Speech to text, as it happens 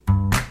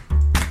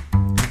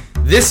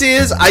This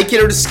is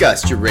Aikido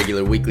Discussed, your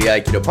regular weekly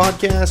Aikido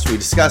podcast. We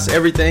discuss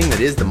everything that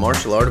is the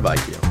martial art of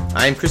Aikido.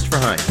 I am Christopher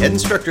Hine, head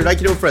instructor at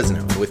Aikido Fresno,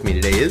 and with me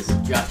today is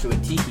Joshua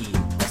Tiki,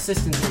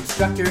 assistant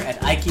instructor at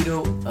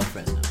Aikido of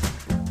Fresno.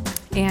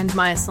 And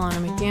Maya Solano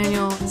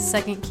McDaniel,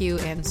 second Q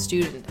and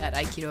student at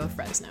Aikido of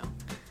Fresno.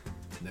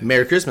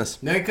 Merry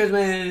Christmas. Merry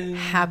Christmas.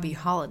 Happy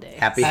holidays.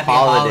 Happy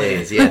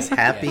holidays. Yes,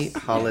 happy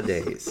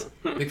holidays.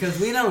 Because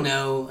we don't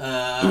know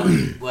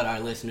what our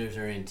listeners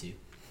are into.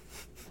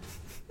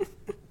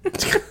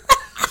 I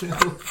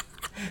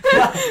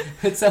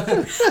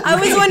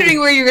was wondering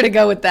where you were going to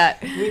go with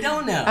that. We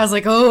don't know. I was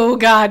like, oh,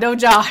 God, no,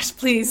 Josh,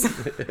 please.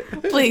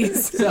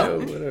 Please. So,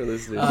 what are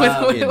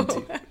listeners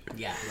into?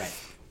 Yeah, right.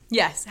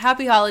 Yes,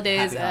 happy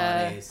holidays.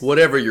 Happy holidays.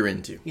 Whatever you're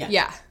into.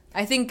 Yeah.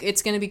 I think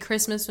it's going to be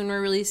Christmas when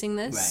we're releasing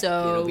this, Right.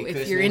 so if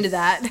Christmas. you're into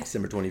that,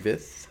 December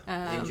 25th.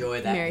 Enjoy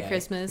that Merry day.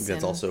 Christmas.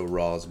 That's and- also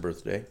Ra's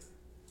birthday.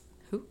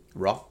 Who?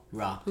 Ra.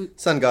 Raw.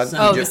 Sun God.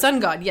 Oh, the sun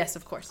god. Yes,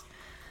 of course.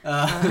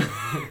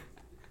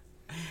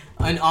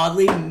 And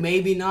oddly,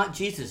 maybe not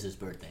Jesus'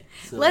 birthday.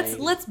 So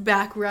Let's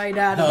back right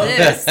out of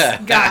this,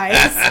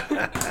 guys.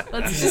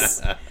 Let's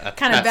just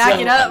kind of back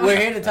it up. We're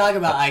here to talk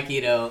about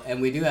Aikido,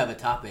 and we do have a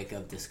topic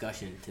of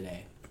discussion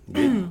today.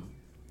 It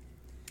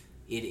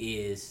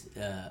is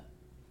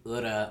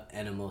Ura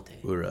and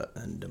Emote. Ura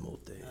and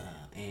Demote.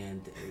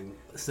 And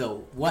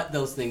so what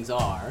those things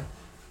are,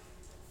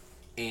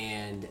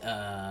 and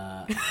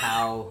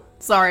how...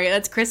 Sorry,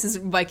 that's Chris's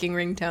Viking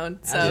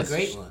ringtone. So That's a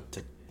great one.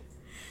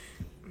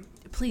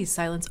 please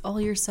silence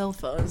all your cell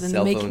phones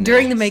Cell phone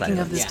during the now, making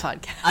of silence. this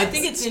podcast. I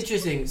think it's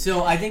interesting.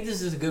 So I think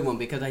this is a good one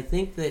because I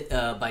think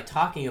that by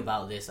talking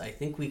about this, I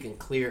think we can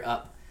clear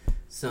up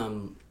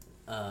some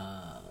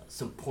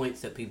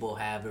points that people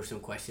have or some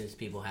questions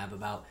people have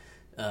about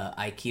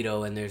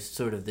Aikido. And there's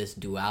sort of this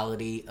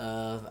duality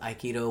of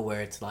Aikido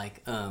where it's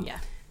like,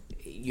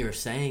 you're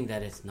saying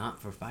that it's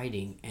not for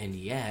fighting, and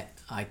yet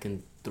I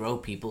can throw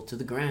people to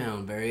the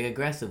ground very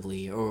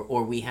aggressively,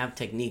 or we have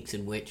techniques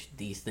in which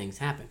these things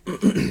happen.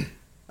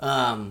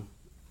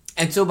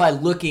 And so by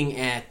looking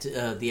at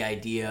the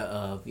idea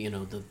of,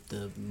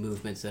 the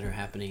movements that are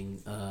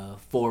happening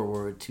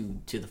forward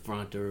to the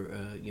front or,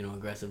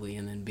 aggressively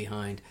and then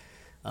behind,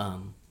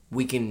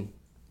 we can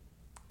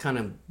kind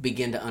of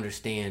begin to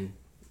understand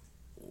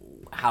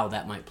how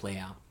that might play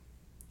out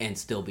and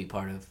still be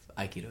part of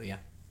Aikido, yeah.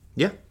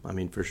 Yeah, I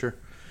mean, for sure.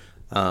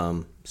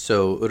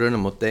 So Ura and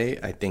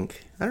Emote, I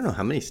don't know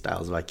how many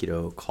styles of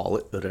Aikido call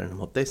it Ura and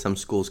Emote. Some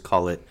schools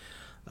call it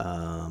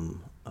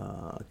Tenkan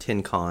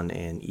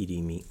and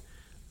Irimi.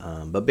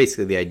 But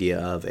basically the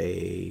idea of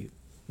a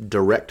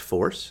direct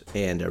force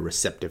and a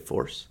receptive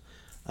force,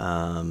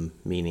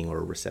 meaning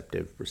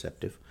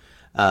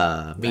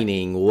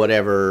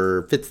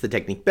whatever fits the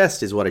technique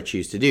best is what I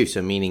choose to do.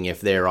 So meaning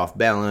if they're off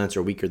balance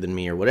or weaker than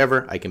me or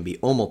whatever, I can be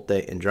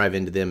Omote and drive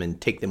into them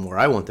and take them where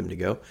I want them to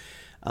go.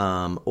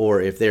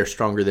 Or if they're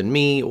stronger than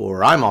me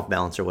or I'm off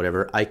balance or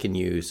whatever, I can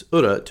use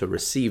Ura to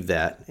receive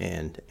that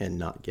and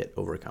not get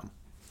overcome.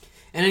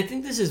 And I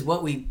think this is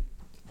what we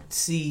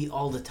see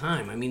all the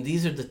time. I mean,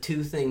 these are the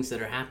two things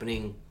that are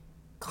happening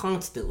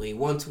constantly.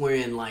 Once we're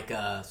in like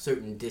a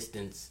certain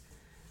distance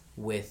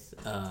with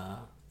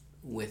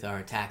our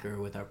attacker,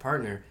 with our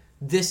partner,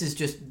 this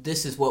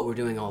is what we're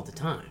doing all the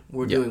time.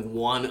 We're doing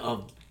one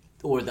of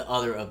or the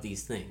other of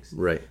these things,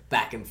 Right.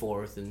 back and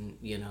forth, and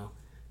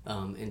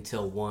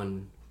until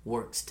one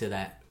works to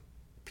that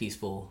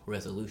peaceful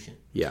resolution.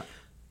 Yeah.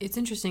 It's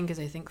interesting because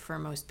I think for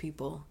most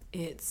people,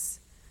 it's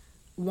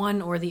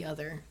one or the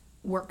other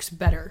works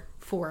better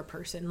for a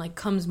person, like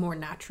comes more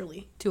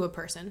naturally to a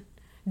person,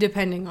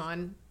 depending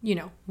on,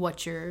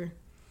 what your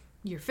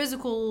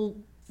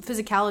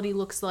physicality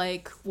looks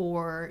like,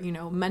 or,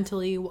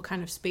 mentally what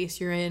kind of space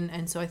you're in.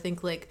 And so I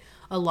think like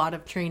a lot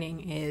of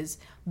training is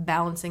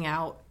balancing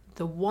out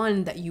the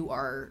one that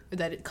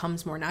that it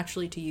comes more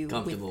naturally to you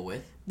Comfortable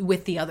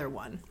with the other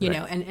one, Right.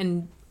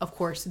 and of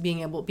course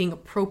being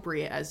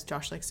appropriate, as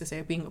Josh likes to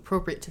say, being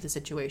appropriate to the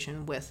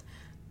situation with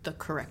the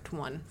correct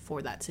one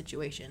for that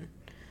situation.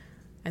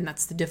 And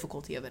that's the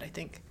difficulty of it, I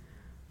think.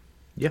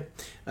 Yeah.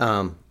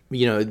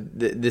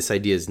 This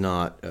idea is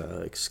not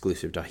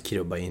exclusive to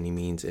Aikido by any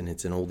means, and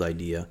it's an old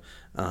idea.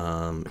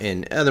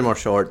 And other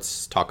martial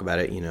arts talk about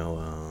it.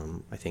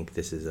 I think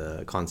this is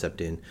a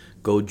concept in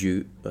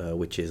Goju,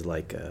 which is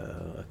like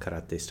a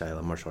karate style,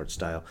 a martial arts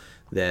style,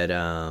 that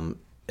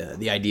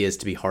the idea is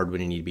to be hard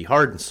when you need to be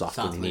hard and soft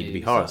when you need to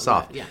be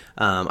soft. Yeah.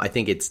 I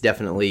think it's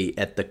definitely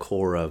at the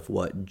core of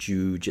what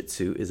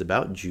Jiu-Jitsu is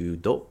about,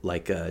 Judo,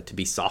 like to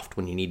be soft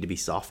when you need to be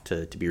soft,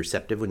 to be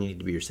receptive when you need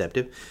to be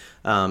receptive.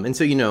 And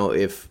so,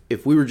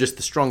 if we were just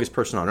the strongest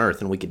person on earth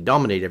and we could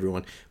dominate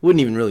everyone, we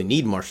wouldn't even really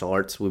need martial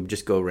arts. We would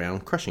just go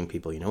around crushing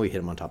people. We hit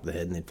them on top of the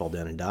head and they'd fall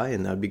down and die,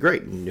 and that would be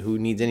great. And who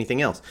needs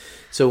anything else?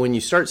 So when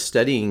you start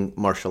studying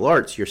martial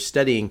arts, you're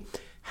studying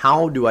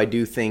how do I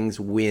do things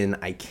when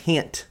I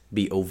can't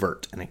be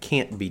overt and I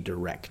can't be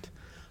direct.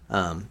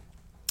 And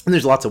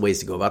there's lots of ways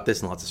to go about this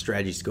and lots of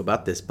strategies to go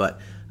about this, but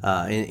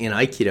in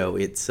Aikido,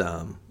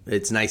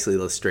 it's nicely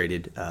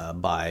illustrated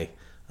by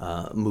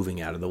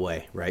moving out of the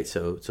way, right?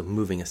 So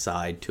moving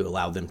aside to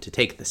allow them to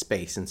take the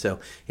space. And so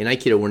in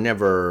Aikido, we're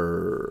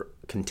never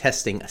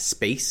contesting a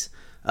space.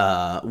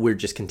 We're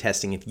just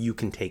contesting if you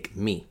can take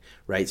me,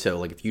 right? So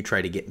like if you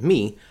try to get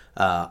me,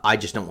 I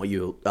just don't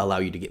allow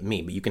you to get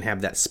me, but you can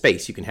have that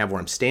space. You can have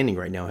where I'm standing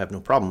right now. I have no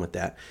problem with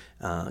that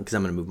because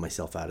I'm going to move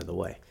myself out of the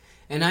way.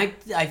 And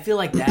I feel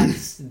like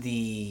that's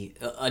the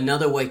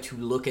another way to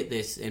look at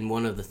this, and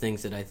one of the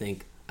things that I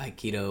think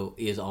Aikido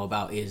is all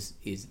about is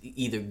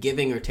either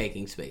giving or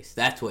taking space.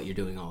 That's what you're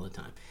doing all the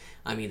time.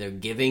 I'm either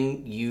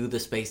giving you the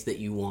space that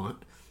you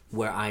want,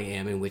 where I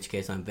am, in which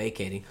case I'm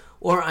vacating,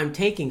 or I'm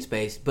taking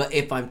space. But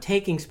if I'm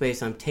taking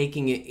space, I'm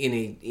taking it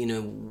in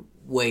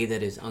a way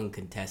that is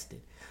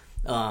uncontested.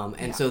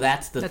 So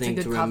that's the thing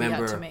to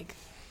remember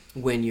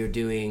when you're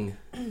doing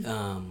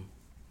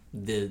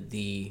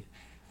the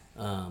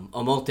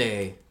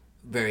omote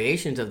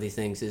variations of these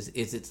things. Is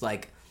it's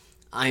like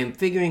I am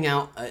figuring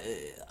out.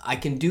 I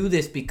can do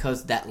this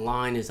because that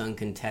line is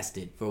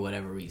uncontested for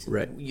whatever reason.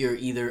 Right. You're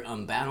either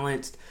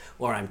unbalanced,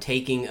 or I'm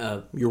taking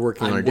You're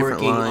working on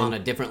a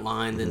different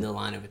line than the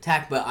line of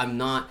attack, but I'm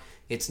not.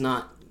 It's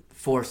not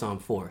force on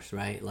force,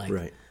 right? Like,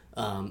 right.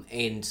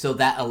 And so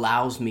that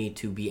allows me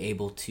to be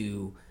able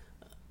to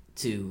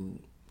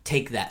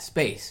take that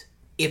space.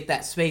 If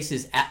that space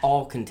is at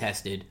all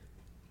contested,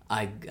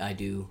 I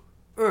do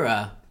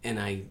ura, and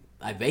I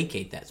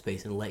vacate that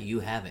space and let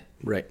you have it.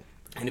 Right.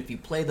 And if you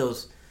play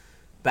those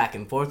back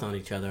and forth on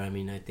each other, I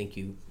mean, I think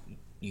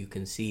you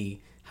can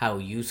see how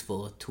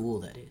useful a tool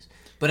that is.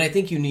 But I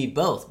think you need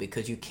both,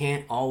 because you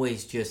can't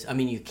always just, I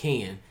mean, you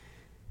can,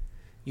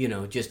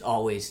 just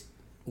always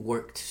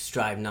work to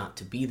strive not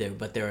to be there,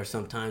 but there are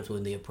some times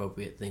when the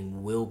appropriate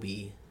thing will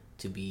be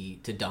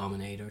to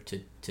dominate or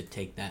to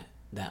take that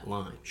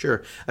line.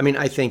 Sure. I mean,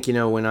 I think,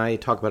 when I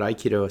talk about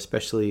Aikido,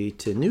 especially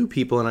to new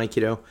people in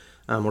Aikido,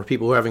 or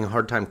people who are having a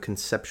hard time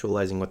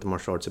conceptualizing what the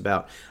martial art's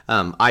about,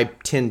 I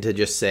tend to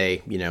just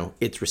say,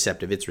 it's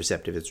receptive, it's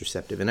receptive, it's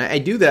receptive. And I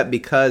do that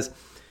because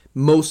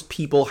most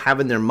people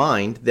have in their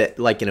mind that,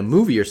 like in a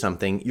movie or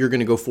something, you're going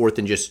to go forth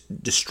and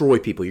just destroy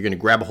people. You're going to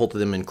grab a hold of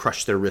them and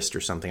crush their wrist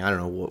or something. I don't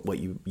know what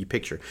you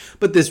picture.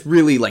 But this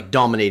really like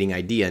dominating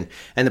idea.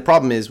 And the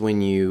problem is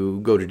when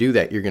you go to do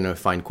that, you're going to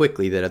find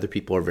quickly that other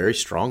people are very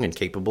strong and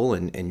capable,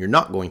 and you're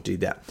not going to do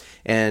that.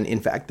 And in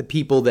fact, the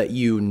people that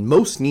you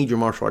most need your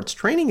martial arts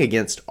training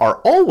against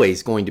are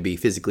always going to be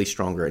physically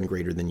stronger and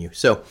greater than you.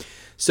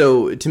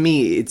 So to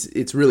me,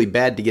 it's really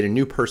bad to get a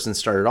new person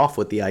started off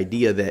with the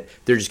idea that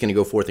they're just going to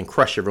go forth and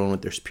crush everyone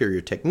with their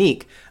superior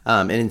technique.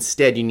 And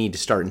instead, you need to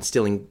start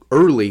instilling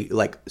early,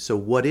 like, so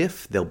what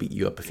if they'll beat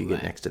you up if you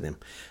get next to them?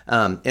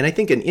 And I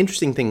think an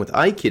interesting thing with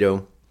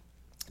Aikido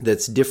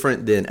that's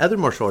different than other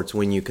martial arts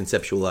when you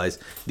conceptualize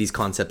these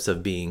concepts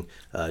of being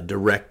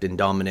direct and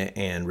dominant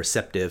and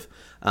receptive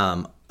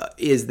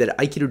is that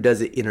Aikido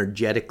does it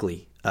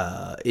energetically.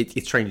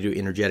 It's trying to do it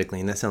energetically,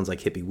 and that sounds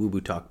like hippie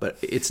woo-woo talk, but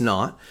it's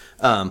not.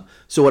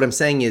 So what I'm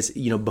saying is,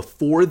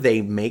 before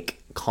they make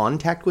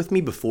contact with me,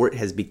 before it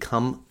has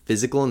become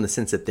physical in the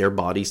sense that their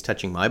body's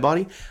touching my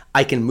body,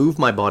 I can move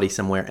my body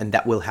somewhere, and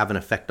that will have an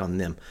effect on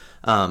them.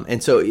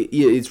 And so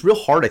it's real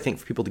hard, I think,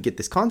 for people to get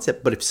this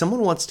concept, but if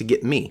someone wants to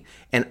get me,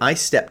 and I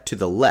step to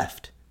the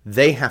left,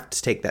 they have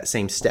to take that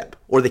same step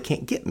or they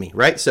can't get me,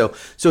 right? So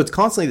it's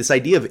constantly this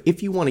idea of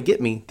if you want to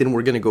get me, then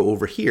we're going to go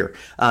over here.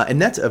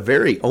 And that's a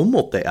very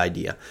omote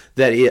idea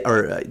that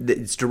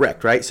it's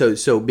direct, right?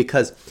 So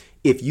because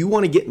if you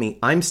want to get me,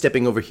 I'm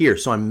stepping over here.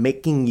 So I'm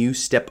making you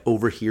step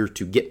over here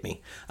to get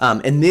me.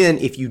 And then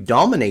if you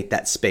dominate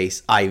that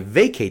space, I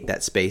vacate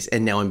that space.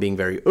 And now I'm being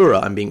very ura.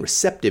 I'm being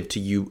receptive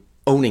to you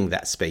owning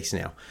that space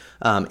now.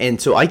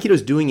 And so Aikido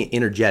is doing it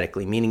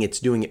energetically, meaning it's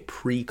doing it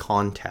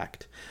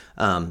pre-contact.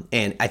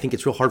 And I think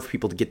it's real hard for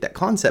people to get that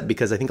concept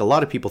because I think a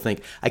lot of people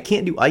think, I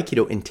can't do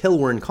Aikido until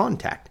we're in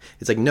contact.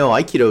 It's like, no,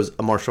 Aikido is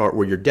a martial art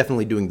where you're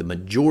definitely doing the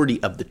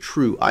majority of the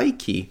true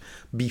Aiki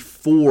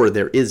before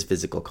there is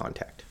physical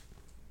contact.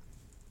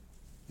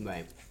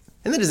 Right.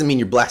 And that doesn't mean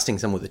you're blasting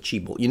someone with a chi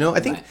bolt. I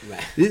think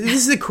this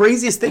is the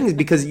craziest thing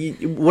because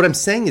what I'm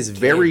saying is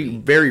very,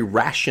 very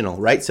rational,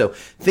 right? So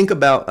think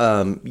about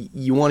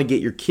you want to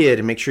get your kid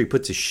and make sure he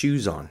puts his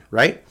shoes on,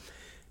 right?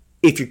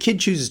 If your kid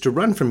chooses to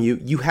run from you,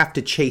 you have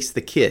to chase the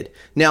kid.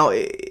 Now,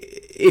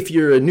 if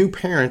you're a new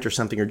parent or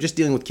something, or just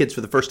dealing with kids for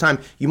the first time,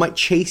 you might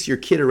chase your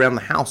kid around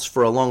the house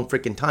for a long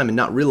freaking time and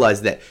not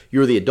realize that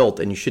you're the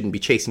adult and you shouldn't be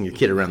chasing your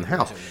kid around the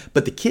house.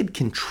 But the kid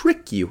can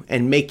trick you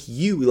and make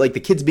you, like the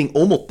kid's being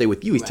omote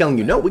with you. He's telling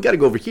you, no, we got to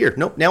go over here.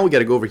 Nope, now we got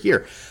to go over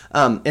here.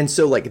 And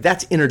so like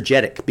that's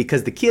energetic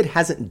because the kid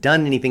hasn't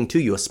done anything to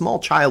you. A small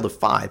child of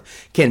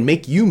 5 can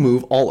make you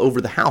move all over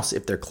the house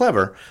if they're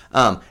clever.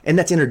 And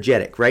that's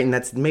energetic, right? And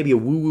that's maybe a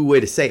woo-woo way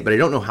to say it, but I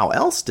don't know how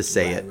else to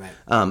say it.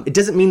 Right. It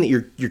doesn't mean that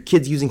your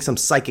kid's using some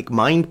psychic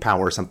mind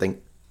power or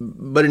something,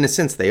 but in a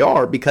sense they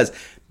are because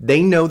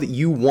they know that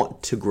you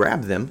want to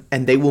grab them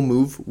and they will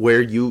move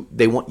where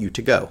they want you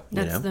to go.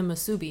 That's the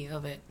masubi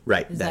of it.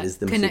 Right. That is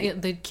the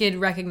masubi. The kid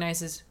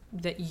recognizes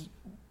that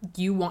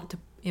you want to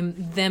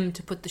them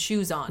to put the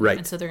shoes on. Right.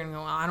 And so they're going to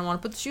go, well, I don't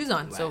want to put the shoes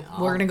on, so Right.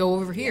 we're going to go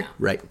over here. Yeah.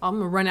 Right. I'm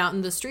going to run out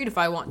in the street if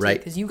I want to, Right.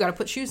 because you got to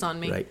put shoes on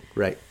me.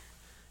 Right.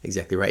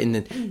 Exactly right. And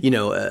then,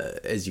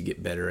 as you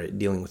get better at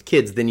dealing with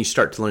kids, then you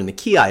start to learn the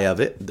ki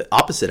of it, the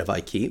opposite of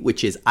Aiki,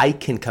 which is I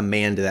can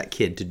command that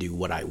kid to do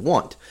what I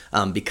want,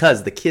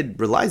 because the kid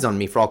relies on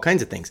me for all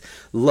kinds of things.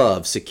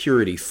 Love,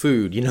 security,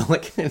 food,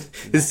 like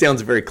this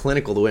sounds very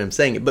clinical the way I'm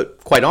saying it, but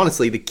quite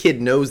honestly, the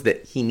kid knows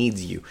that he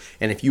needs you.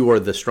 And if you are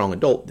the strong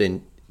adult,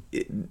 then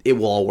it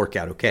will all work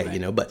out okay,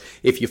 Right. But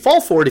if you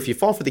fall for it, if you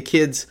fall for the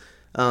kid's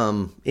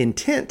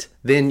intent,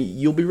 then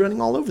you'll be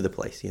running all over the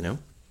place,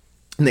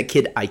 And that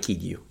kid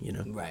Aiki'd you,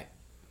 Right.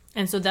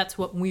 And so that's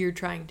what we're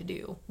trying to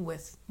do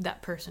with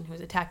that person who's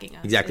attacking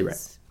us. Exactly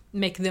is right.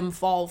 Make them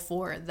fall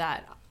for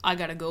that. I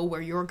got to go where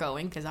you're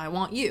going because I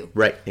want you.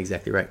 Right,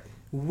 exactly right.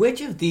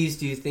 Which of these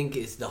do you think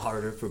is the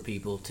harder for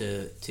people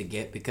to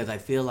get? Because I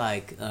feel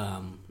like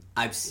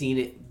I've seen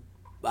it.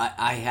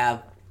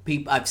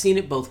 I've seen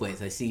it both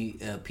ways. I see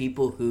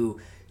people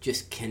who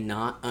just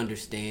cannot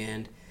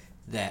understand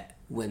that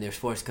when there's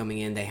force coming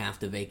in, they have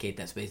to vacate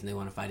that space and they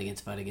want to fight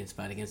against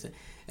it.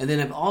 And then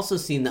I've also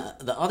seen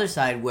the other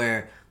side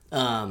where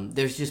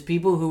there's just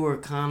people who are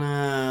kind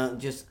of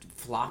just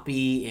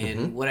floppy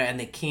and whatever, and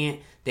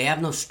they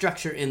have no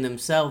structure in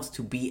themselves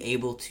to be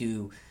able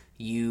to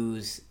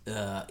use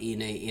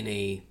in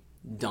a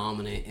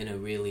dominant, in a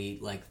really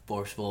like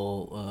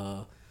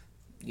forceful,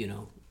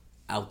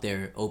 out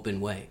there open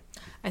way.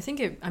 I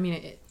think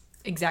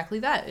exactly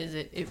that is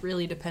it. It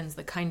really depends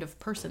the kind of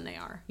person they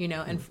are,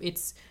 and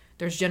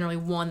there's generally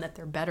one that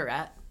they're better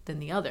at than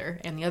the other,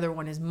 and the other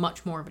one is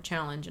much more of a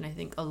challenge. And I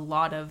think a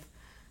lot of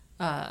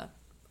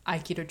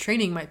Aikido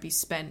training might be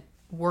spent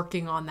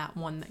working on that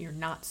one that you're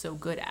not so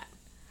good at.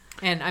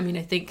 And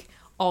I think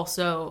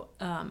also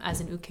as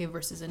an uke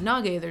versus a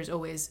nage, there's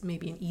always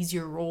maybe an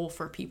easier role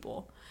for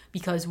people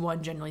because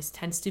one generally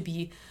tends to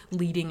be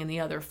leading and the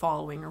other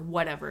following or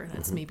whatever.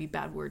 That's maybe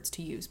bad words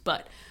to use,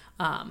 but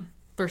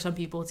for some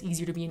people it's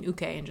easier to be an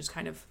uke and just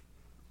kind of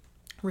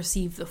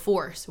receive the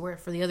force, where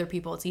for the other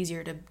people it's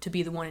easier to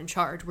be the one in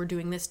charge. We're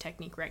doing this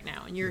technique right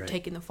now and you're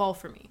taking the fall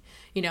for me,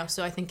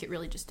 so I think it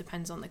really just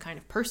depends on the kind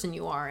of person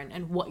you are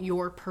and what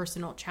your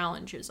personal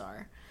challenges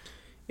are.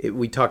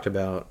 We talked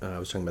about, I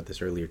was talking about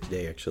this earlier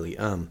today actually,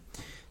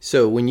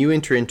 so when you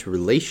enter into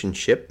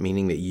relationship,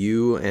 meaning that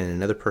you and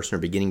another person are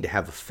beginning to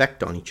have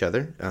effect on each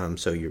other,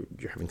 so you're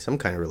having some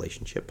kind of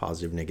relationship,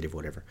 positive, negative,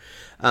 whatever,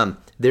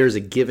 there's a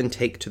give and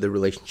take to the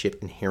relationship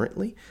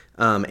inherently,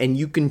 and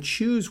you can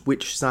choose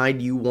which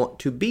side you want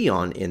to be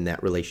on in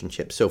that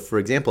relationship. So for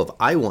example, if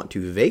I want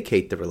to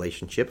vacate the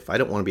relationship, if I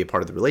don't want to be a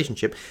part of the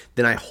relationship,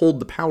 then I hold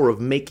the power of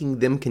making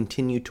them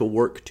continue to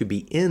work to be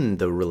in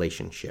the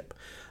relationship.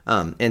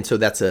 And so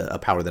that's a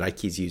power that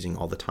Aiki's using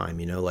all the time,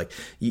 like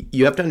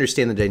you have to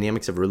understand the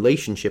dynamics of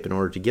relationship in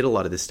order to get a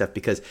lot of this stuff,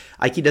 because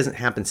Aiki doesn't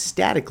happen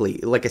statically.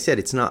 Like I said,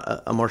 it's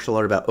not a martial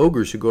art about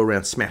ogres who go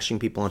around smashing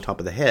people on top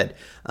of the head.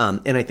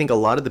 And I think a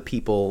lot of the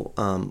people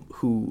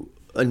who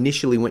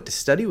initially went to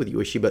study with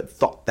Ueshiba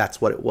thought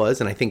that's what it was,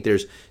 and I think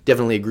there's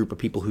definitely a group of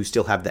people who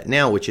still have that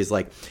now, which is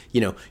like,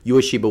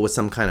 Ueshiba was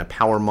some kind of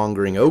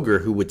power-mongering ogre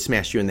who would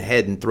smash you in the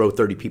head and throw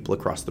 30 people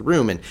across the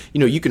room. And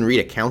you can read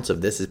accounts of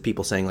this as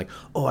people saying like,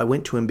 oh, I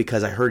went to him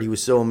because I heard he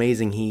was so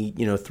amazing, he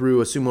threw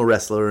a sumo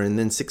wrestler and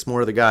then 6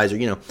 more other guys,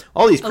 or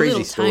all these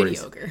crazy stories.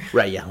 Tiny ogre.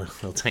 Right, yeah,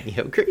 little tiny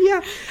ogre,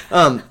 yeah.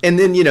 And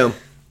then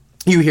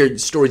you hear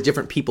stories,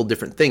 different people,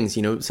 different things.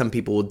 Some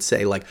people would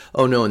say like,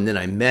 oh no, and then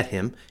I met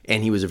him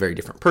and he was a very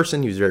different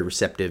person. He was very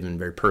receptive and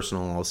very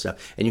personal and all this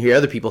stuff. And you hear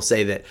other people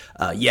say that,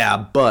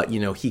 but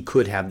he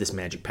could have this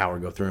magic power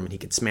go through him and he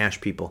could smash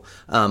people.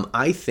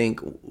 I think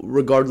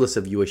regardless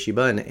of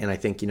Ueshiba, and I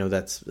think,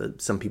 that's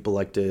some people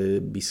like to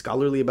be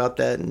scholarly about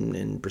that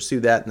and pursue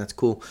that. And that's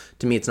cool.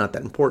 To me, it's not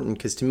that important,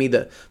 because to me,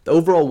 the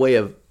overall way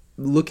of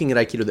looking at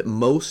Aikido that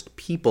most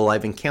people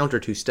I've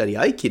encountered who study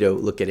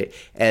Aikido look at it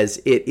as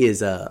it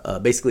is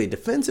basically a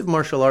defensive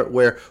martial art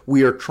where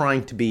we are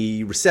trying to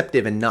be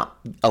receptive and not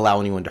allow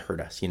anyone to hurt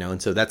us,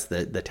 and so that's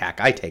the tack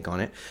I take on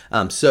it.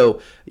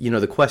 So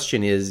the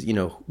question is,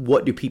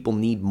 what do people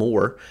need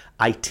more?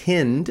 I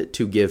tend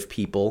to give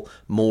people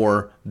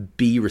more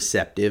be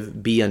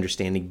receptive, be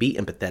understanding, be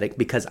empathetic,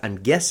 because I'm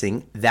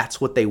guessing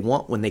that's what they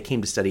want when they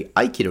came to study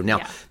Aikido.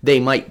 Now, they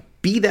might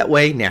be that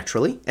way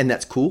naturally, and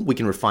that's cool. We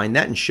can refine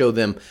that and show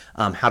them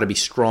how to be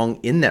strong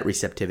in that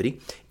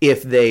receptivity.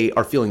 If they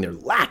are feeling they're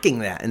lacking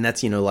that, and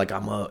that's, like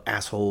I'm a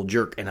asshole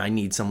jerk and I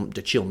need someone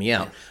to chill me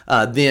out,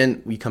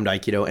 then we come to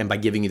Aikido, and by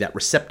giving you that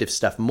receptive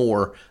stuff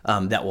more,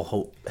 that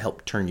will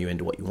help turn you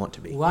into what you want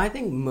to be. Well, I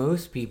think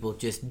most people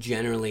just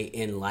generally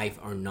in life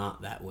are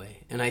not that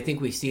way. And I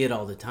think we see it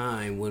all the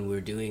time when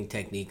we're doing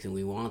techniques and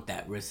we want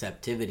that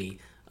receptivity.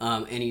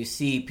 And you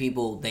see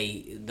people,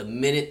 the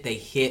minute they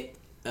hit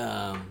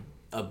a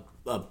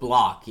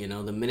block, the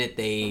minute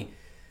they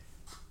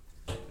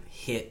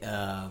hit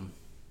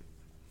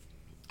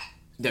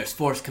there's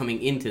force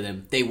coming into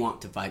them, they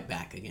want to fight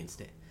back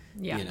against it.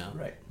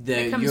 Right.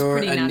 Your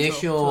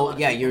initial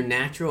your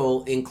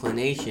natural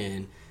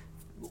inclination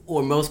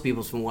or most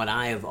people's, from what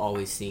I have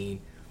always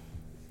seen,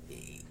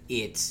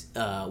 it's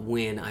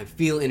when I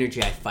feel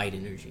energy, I fight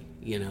energy,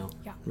 you know?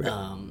 Yeah.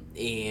 Right.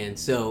 And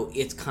so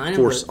it's kind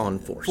Force of on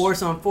force.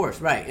 Force on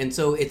force, right. And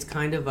so it's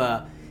kind of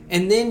a...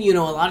 And then, you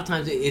know, a lot of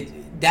times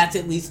that's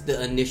at least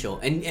the initial.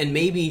 And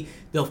maybe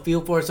they'll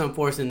feel force on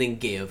force and then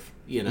give,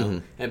 you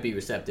know, and be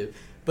receptive.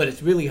 But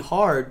it's really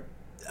hard,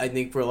 I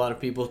think, for a lot of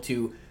people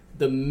to...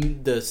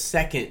 The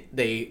second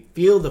they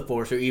feel the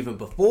force, or even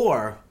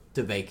before,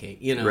 to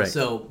vacate, you know. Right.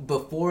 So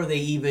before they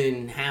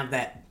even have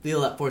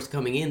feel that force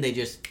coming in, they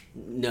just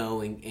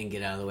know and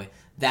get out of the way.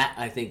 That,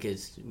 I think,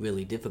 is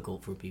really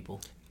difficult for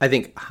people. I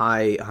think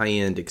high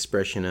end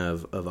expression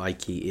of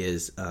Aiki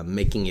is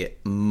making it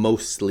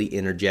mostly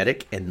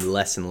energetic and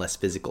less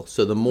physical.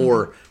 So the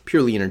more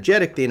purely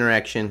energetic the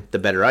interaction, the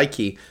better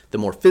Aiki. The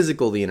more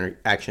physical the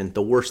interaction,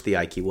 the worse the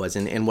Aiki was.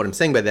 And what I'm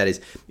saying by that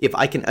is, if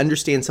I can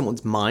understand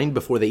someone's mind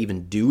before they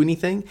even do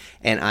anything,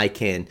 and I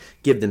can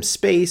give them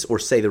space or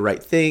say the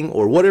right thing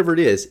or whatever it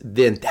is,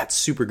 then that's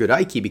super good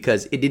Aiki,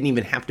 because it didn't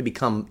even have to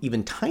become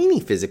even tiny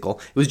physical.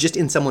 It was just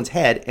in someone's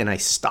head, and I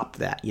stopped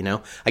that, you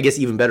know? I guess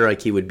even better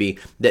Aiki would be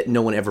that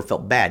no one ever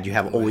felt bad. You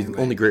have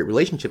only great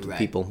relationships with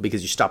people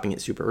because you're stopping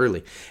it super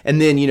early.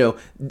 And then, you know,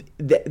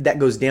 that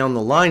goes down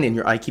the line, and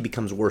your Aiki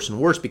becomes worse and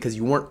worse because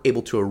you weren't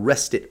able to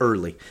arrest it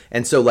early.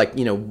 And so, like,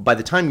 you know, by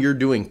the time you're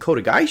doing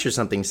Kodagaishi or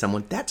something to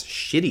someone, that's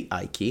shitty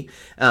Aiki.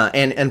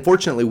 And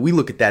unfortunately, we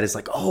look at that as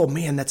like, oh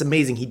man, that's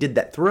amazing, he did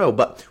that throw.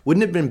 But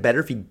wouldn't it have been better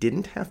if he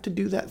didn't have to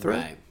do that throw?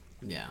 Right.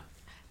 Yeah.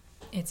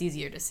 It's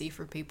easier to see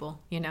for people,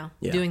 you know,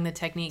 Yeah. doing the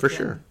technique, For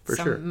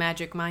sure.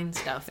 magic mind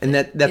stuff, And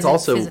that's isn't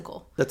also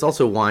physical. That's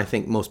also why I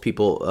think most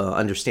people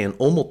understand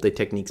omote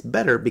techniques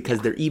better,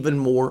 because they're even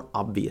more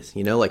obvious.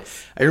 You know, like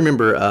I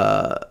remember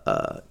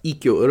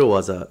Ikkyo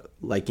Urawaza,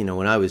 like, you know,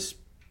 when I was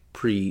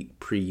pre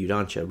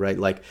Udansha, right?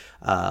 Like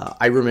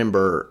I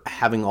remember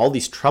having all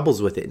these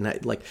troubles with it, and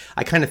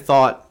I kind of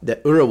thought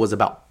that Ura was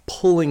about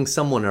pulling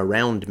someone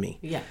around me.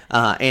 Yeah.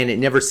 And it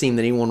never seemed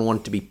that anyone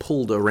wanted to be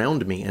pulled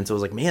around me. And so I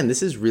was like, man,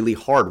 this is really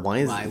hard. Why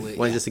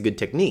is this a good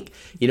technique?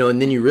 You know, and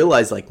then you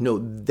realize, like, no,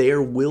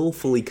 they're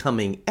willfully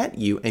coming at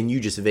you, and you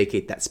just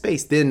vacate that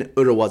space. Then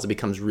Urawaza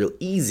becomes real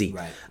easy.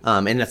 Right.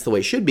 And that's the way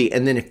it should be.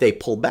 And then if they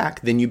pull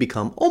back, then you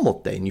become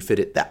omote, and you fit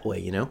it that way,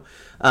 you know?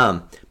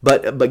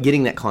 But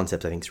getting that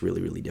concept, I think, is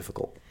really, really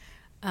difficult.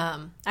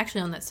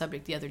 Actually, on that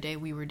subject, the other day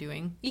we were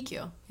doing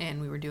Ikkyo, and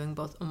we were doing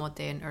both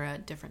Omote and Ura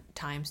at different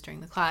times during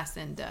the class.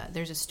 And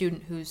there's a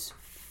student who's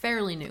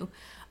fairly new,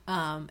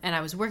 and I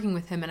was working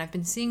with him, and I've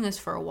been seeing this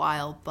for a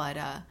while, but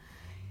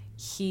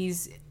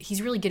he's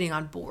really getting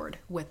on board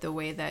with the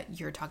way that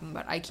you're talking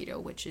about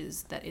Aikido, which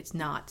is that it's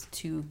not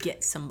to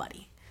get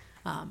somebody,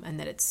 and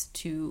that it's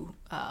to,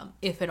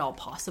 if at all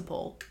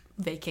possible,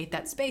 vacate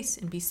that space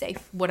and be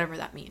safe, whatever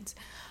that means.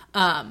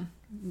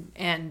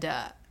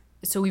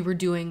 So we were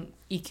doing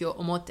Ikkyo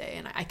Omote,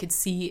 and I could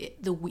see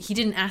he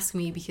didn't ask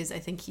me because I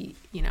think he,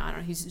 you know, I don't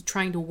know, he's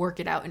trying to work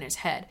it out in his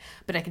head,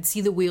 but I could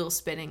see the wheels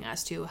spinning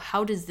as to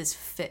how does this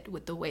fit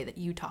with the way that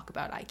you talk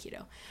about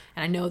Aikido.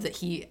 And I know that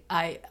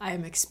I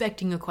am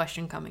expecting a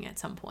question coming at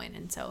some point,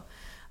 and so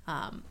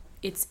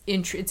it's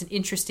an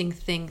interesting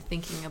thing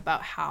thinking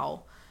about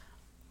how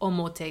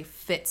Omote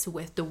fits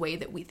with the way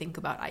that we think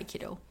about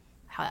Aikido,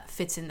 how that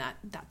fits in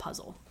that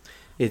puzzle.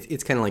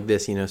 It's kind of like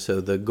this, you know, so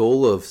the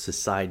goal of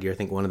society, I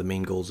think one of the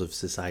main goals of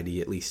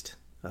society, at least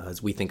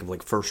as we think of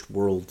like first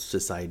world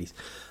societies,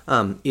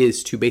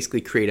 is to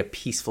basically create a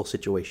peaceful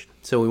situation.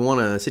 So we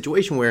want a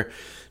situation where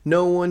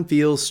no one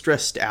feels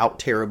stressed out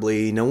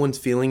terribly, no one's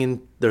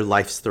feeling their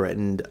life's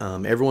threatened,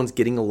 everyone's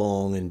getting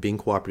along and being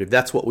cooperative.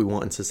 That's what we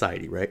want in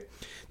society, right?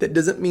 That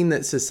doesn't mean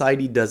that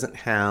society doesn't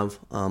have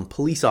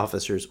police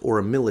officers or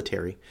a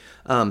military.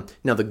 Now,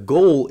 the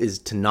goal is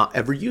to not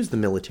ever use the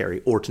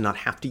military or to not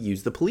have to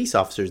use the police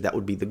officers. That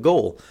would be the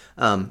goal.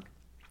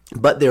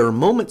 But there are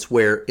moments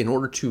where, in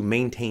order to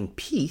maintain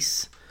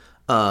peace,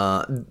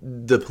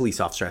 the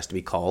police officer has to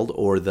be called,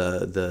 or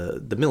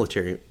the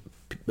military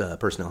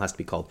personnel has to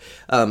be called.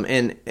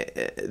 And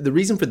the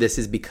reason for this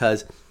is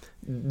because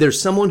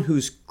there's someone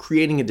who's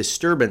creating a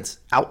disturbance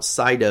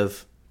outside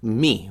of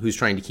me who's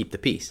trying to keep the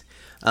peace.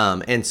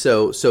 And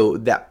so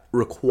that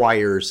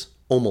requires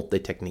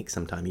omote technique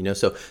sometime, you know.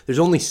 So there's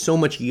only so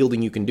much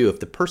yielding you can do. If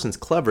the person's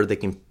clever, they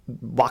can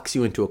box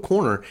you into a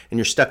corner and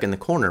you're stuck in the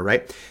corner,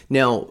 right?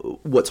 Now,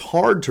 what's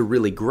hard to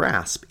really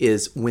grasp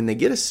is when they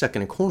get us stuck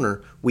in a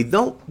corner, we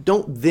don't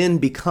then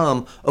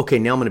become, okay,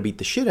 now I'm going to beat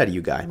the shit out of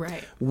you, guy.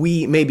 Right.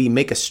 We maybe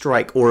make a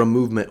strike or a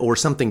movement or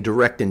something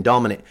direct and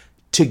dominant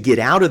to get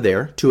out of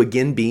there, to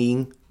again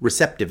being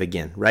receptive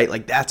again, right?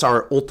 Like that's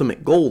our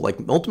ultimate goal. Like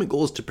the ultimate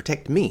goal is to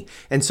protect me.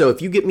 And so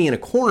if you get me in a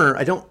corner,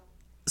 I don't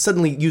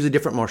suddenly use a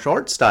different martial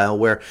arts style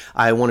where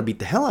I want to beat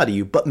the hell out of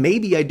you, but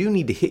maybe I do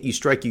need to hit you,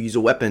 strike you, use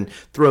a weapon,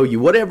 throw you,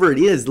 whatever it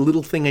is, the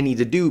little thing I need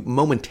to do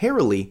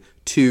momentarily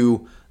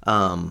to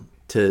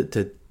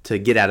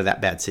get out of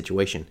that bad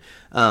situation.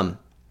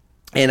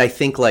 And I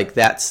think like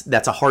that's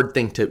a hard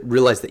thing to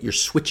realize, that you're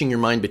switching your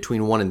mind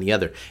between one and the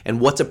other and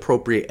what's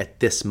appropriate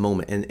at this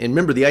moment. And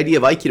remember, the idea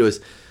of Aikido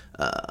is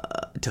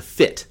to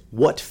fit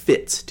what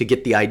fits to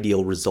get the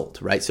ideal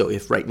result, right? So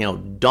if right now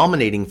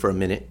dominating for a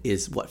minute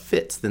is what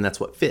fits, then that's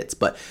what fits.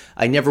 But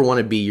I never want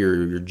to be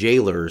your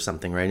jailer or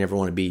something, right? I never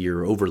want to be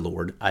your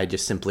overlord. I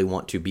just simply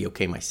want to be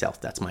okay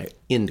myself. That's my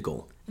end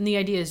goal. And the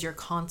idea is you're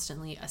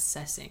constantly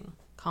assessing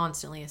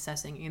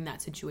in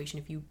that situation.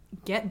 If you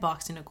get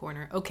boxed in a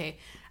corner, okay,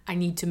 I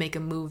need to make a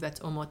move that's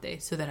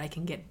omote so that I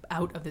can get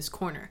out of this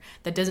corner.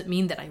 That doesn't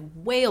mean that I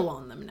wail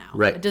on them now.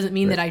 Right. It doesn't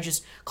mean that I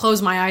just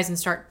close my eyes and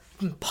start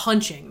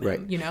punching them, Right.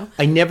 you know?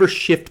 I never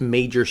shift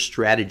major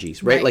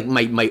strategies, right? Right.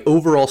 Like my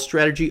overall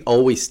strategy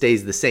always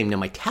stays the same. Now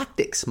my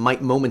tactics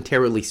might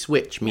momentarily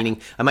switch, meaning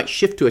I might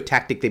shift to a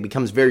tactic that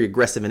becomes very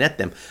aggressive and at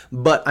them,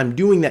 but I'm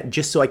doing that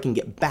just so I can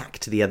get back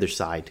to the other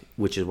side,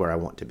 which is where I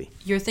want to be.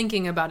 You're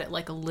thinking about it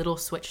like a little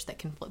switch that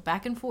can flip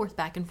back and forth,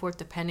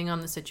 depending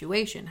on the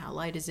situation. How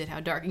light is it?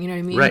 How dark? You know what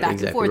I mean? Right, back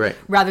exactly, and forth, right.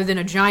 rather than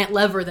a giant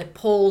lever that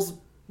pulls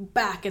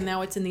back and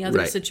now it's in the other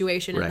Right,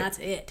 situation and right, that's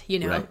it, you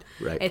know?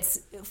 right. It's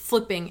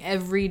flipping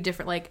every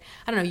different, like,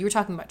 I don't know, you were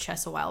talking about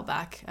chess a while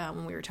back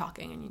when we were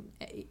talking,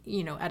 and,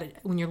 you know,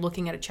 when you're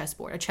looking at a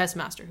chessboard, a chess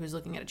master who's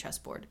looking at a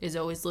chessboard is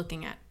always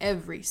looking at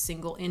every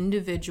single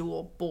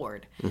individual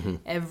board,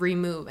 every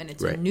move, and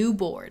it's a Right. new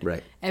board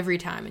Right. every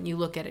time, and you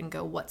look at it and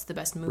go, what's the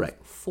best move Right.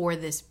 for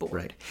this board?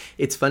 Right.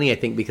 It's funny, I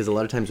think, because a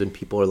lot of times when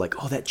people are like,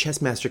 oh, that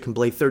chess master can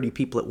play 30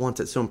 people at once,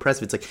 it's so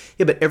impressive. It's like,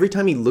 yeah, but every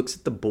time he looks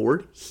at the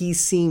board, he's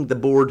seeing the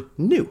board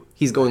new.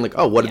 He's going like,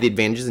 oh, what are the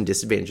advantages and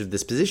disadvantages of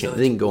this position? So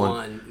And then it's go on.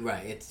 one,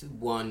 right? It's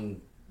one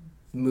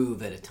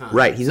move at a time.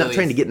 Right. He's So not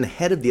trying to get in the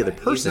head of the other right,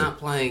 person. He's not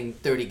playing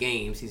 30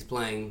 games. He's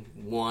playing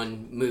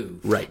one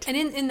move. Right. And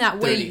in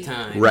that 30 way,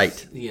 times.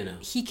 Right. You know.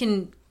 he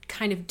can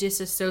kind of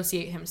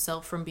disassociate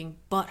himself from being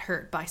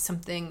butthurt by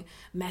something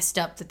messed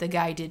up that the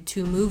guy did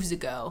 2 moves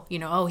ago. You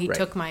know, oh, he Right.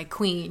 took my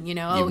queen, you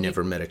know. You've oh, he-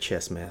 never met a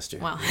chess master.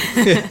 Well,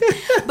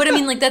 but I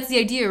mean, like, that's the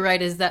idea,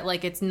 right? Is that,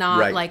 like, it's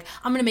not Right. like,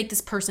 I'm going to make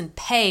this person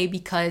pay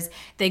because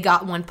they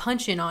got one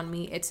punch in on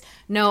me. It's,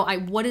 no,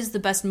 what is the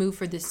best move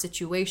for this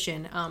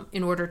situation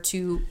in order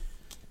to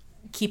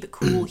keep it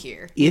cool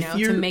here, you If know, to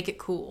you're- make it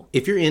cool.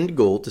 If your end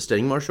goal to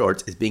studying martial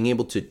arts is being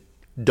able to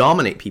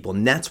dominate people,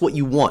 and that's what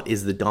you want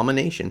is the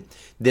domination,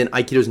 then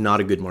Aikido is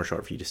not a good martial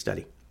art for you to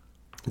study.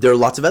 There are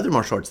lots of other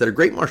martial arts that are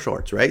great martial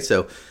arts, right?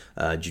 So,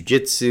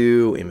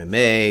 jiu-jitsu,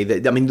 MMA,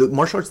 the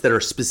martial arts that are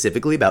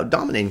specifically about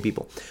dominating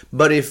people.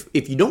 But if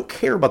you don't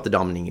care about the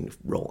dominating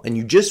role and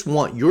you just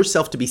want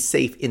yourself to be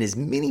safe in as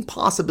many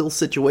possible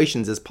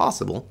situations as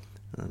possible,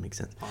 that makes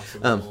sense.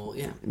 Possible,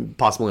 yeah.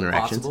 Possible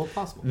interactions.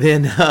 Possible.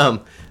 Then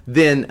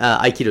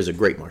Aikido is a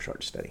great martial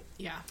art to study.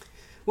 Yeah.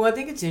 Well, I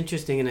think it's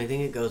interesting, and I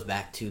think it goes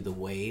back to the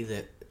way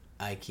that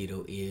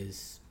Aikido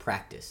is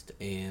practiced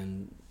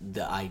and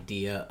the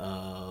idea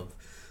of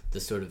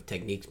the sort of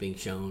techniques being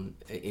shown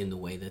in the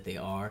way that they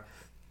are.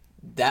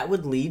 That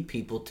would lead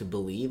people to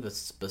believe a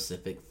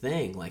specific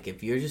thing. Like,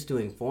 if you're just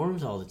doing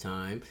forms all the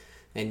time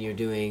and you're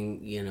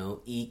doing, you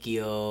know,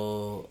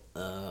 Ikkyo,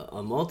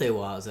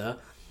 Omotewaza,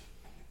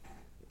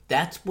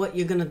 that's what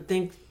you're going to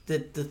think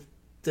that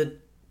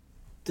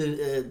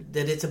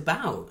that it's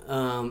about,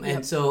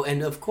 and so,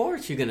 and of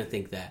course you're gonna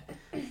think that,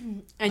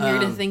 And you're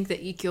going to think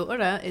that Ikkyo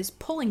Ura is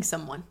pulling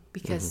someone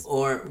because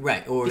or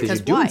Because Because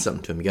you're doing why?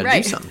 something to him. You got to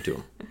Right. do something to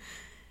him.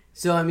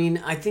 so. I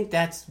mean, I think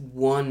that's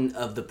one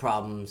of the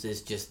problems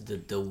is just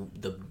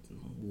the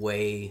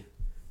way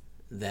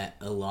that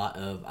a lot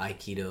of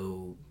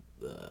Aikido,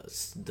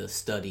 the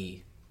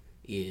study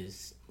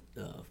is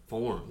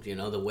formed. You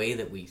know, the way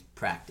that we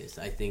practice.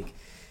 I think,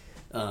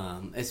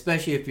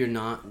 especially if you're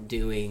not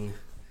doing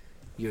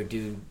your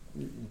due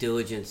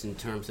diligence in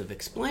terms of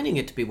explaining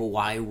it to people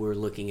why we're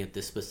looking at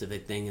this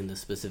specific thing in the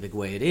specific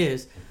way it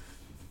is,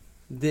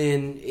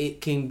 then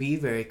it can be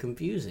very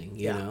confusing,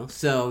 you know?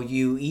 So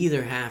you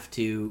either have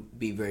to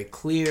be very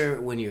clear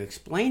when you're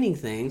explaining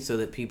things so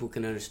that people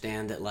can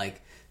understand that,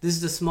 like, this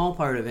is a small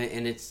part of it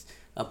and it's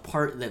a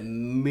part that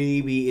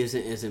maybe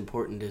isn't as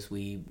important as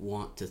we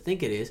want to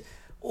think it is,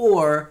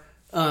 or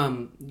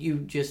you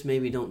just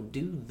maybe don't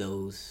do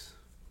those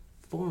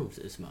forms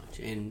as much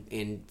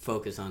and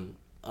focus on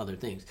other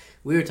things.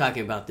 We were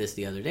talking about this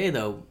the other day,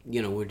 though.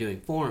 You know, we're doing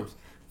forms.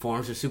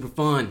 Forms are super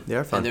fun. They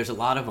are fun. And there's a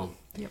lot of them.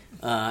 Yep.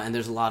 And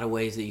there's a lot of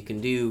ways that you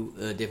can do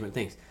different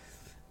things.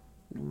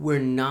 We're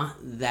not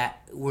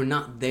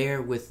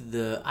there with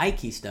the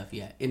Aiki stuff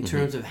yet in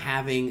terms of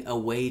having a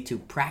way to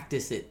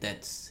practice it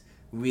that's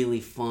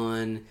really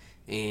fun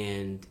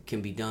and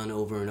can be done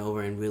over and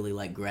over and really,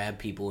 like, grab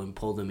people and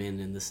pull them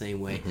in the same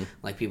way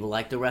like people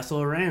like to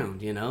wrestle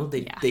around, you know?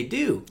 They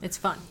do. it's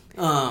fun.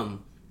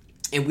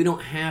 And we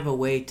don't have a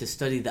way to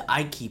study the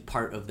Aiki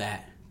part of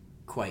that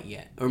quite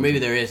yet. Or maybe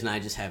there is and I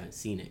just haven't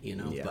seen it, you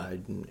know? Yeah. But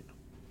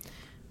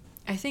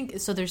I think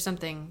so. There's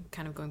something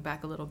kind of going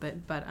back a little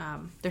bit, but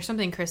there's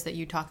something, Chris, that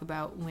you talk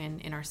about when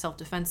in our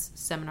self-defense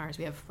seminars,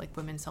 we have like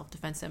women's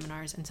self-defense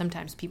seminars, and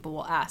sometimes people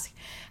will ask,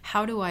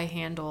 how do I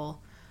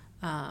handle,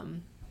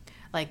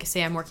 like,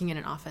 say I'm working in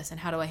an office, and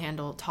how do I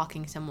handle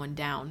talking someone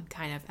down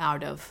kind of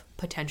out of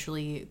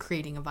potentially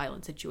creating a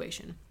violent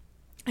situation?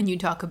 And you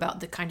talk about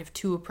the kind of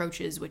two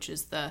approaches, which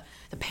is the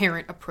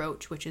parent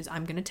approach, which is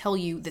I'm going to tell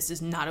you this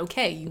is not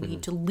okay. You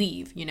need to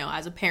leave,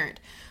 as a parent.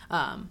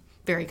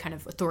 Very kind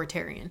of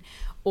authoritarian.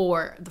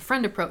 Or the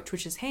friend approach,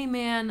 which is, hey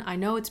man, I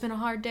know it's been a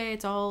hard day.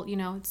 It's all,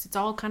 it's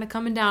all kind of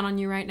coming down on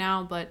you right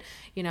now, but,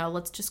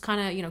 let's just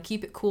kind of,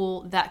 keep it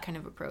cool, that kind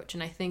of approach.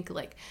 And I think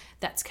like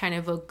that's kind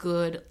of a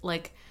good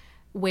like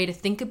way to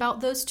think about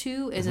those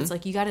two is it's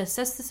like you got to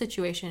assess the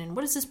situation and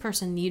what does this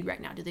person need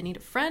right now? Do they need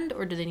a friend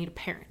or do they need a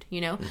parent?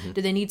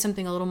 Do they need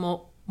something a little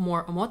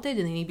more omote? Do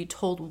they need to be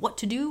told what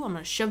to do? I'm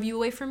going to shove you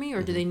away from me? Or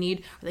are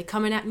they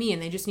coming at me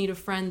and they just need a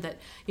friend that,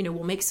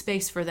 will make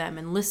space for them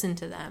and listen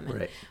to them?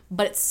 And,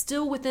 but it's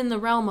still within the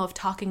realm of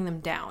talking them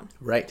down.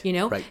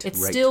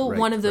 It's still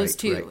one of those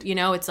two.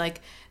 It's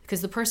like,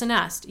 because the person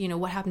asked,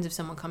 what happens if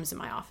someone comes to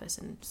my office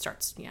and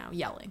starts,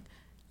 yelling?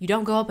 You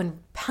don't go up and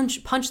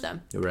punch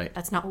them.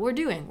 That's not what we're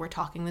doing. We're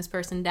talking this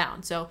person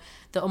down. So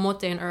the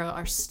omote and ura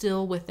are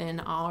still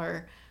within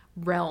our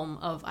realm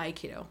of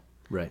Aikido.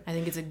 I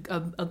think it's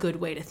a good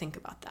way to think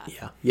about that.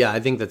 Yeah. I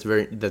think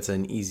that's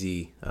an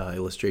easy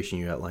illustration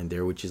you outlined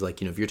there, which is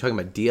like, if you're talking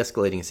about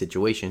de-escalating a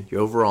situation, your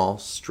overall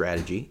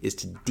strategy is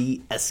to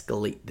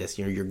de-escalate this.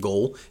 Your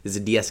goal is to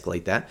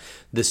de-escalate that.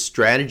 The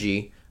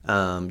strategy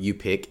you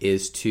pick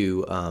is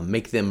to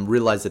make them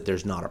realize that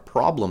there's not a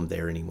problem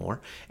there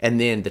anymore. And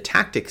then the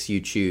tactics you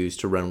choose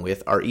to run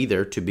with are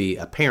either to be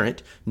a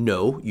parent,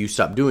 no, you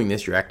stop doing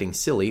this, you're acting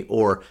silly,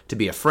 or to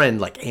be a friend,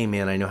 like, hey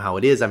man, I know how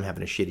it is, I'm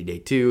having a shitty day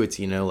too. It's,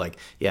 like,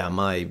 yeah,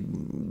 my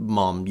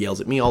mom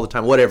yells at me all the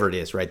time, whatever it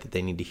is, right, that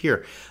they need to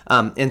hear.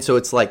 And so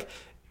it's like,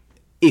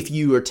 if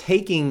you are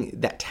taking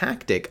that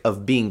tactic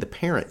of being the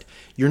parent,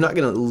 you're not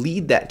going to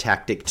lead that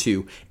tactic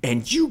to,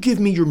 and you give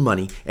me your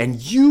money,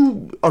 and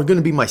you are going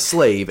to be my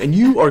slave, and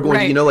you are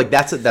going to, like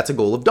that's a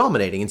goal of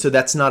dominating. And so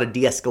that's not a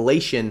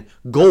de-escalation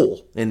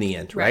goal in the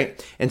end,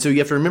 right? And so you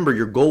have to remember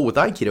your goal with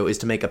Aikido is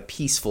to make a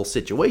peaceful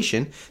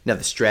situation. Now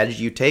the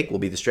strategy you take will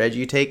be the strategy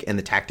you take, and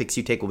the tactics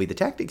you take will be the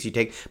tactics you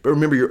take. But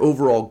remember your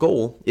overall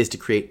goal is to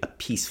create a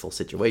peaceful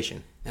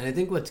situation. And I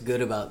think what's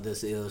good about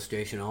this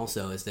illustration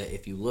also is that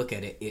if you look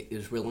at it, it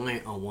is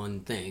reliant on one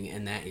thing,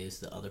 and that is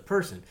the other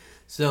person.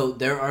 So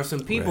there are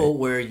some people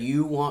where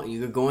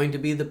you're going to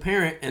be the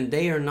parent, and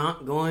they are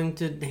not going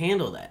to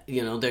handle that.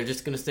 They're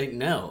just going to say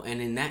no.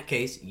 And in that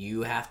case,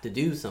 you have to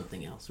do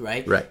something else,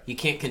 right? You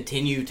can't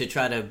continue to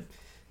try to,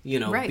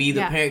 be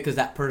the parent because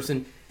that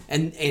person...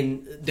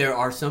 And there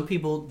are some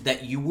people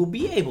that you will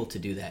be able to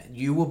do that.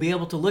 You will be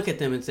able to look at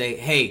them and say,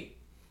 hey,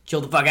 chill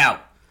the fuck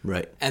out.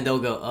 And they'll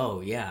go,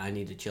 oh, yeah, I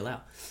need to chill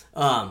out.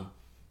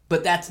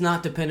 But that's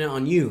not dependent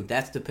on you.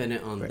 That's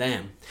dependent on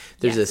them.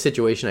 There's a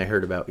situation I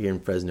heard about here in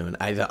Fresno, and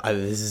I thought,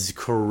 this is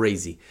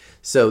crazy.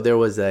 So there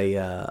was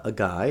a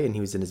guy, and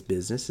he was in his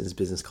business, and his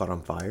business caught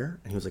on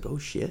fire. And he was like, oh,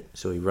 shit.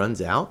 So he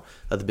runs out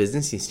of the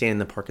business. He's standing in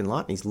the parking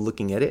lot, and he's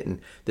looking at it.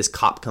 And this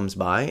cop comes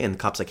by, and the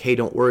cop's like, hey,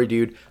 don't worry,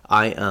 dude.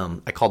 I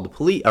called the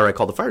police, or I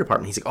called the fire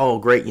department. He's like, oh,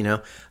 great,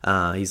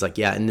 He's like,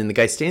 yeah. And then the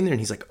guy's standing there,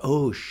 and he's like,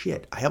 oh,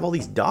 shit. I have all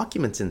these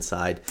documents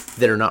inside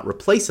that are not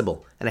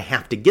replaceable, and I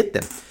have to get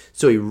them.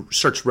 So he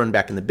starts to run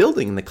back in the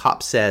building, and the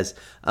cop says,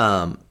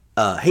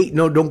 hey,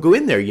 no, don't go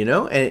in there,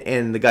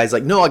 And the guy's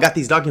like, no, I got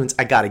these documents.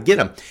 I got to get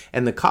them.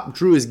 And the cop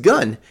drew his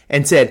gun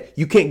and said,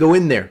 you can't go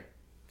in there.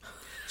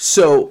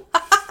 So...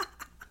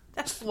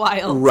 That's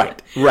wild. Right.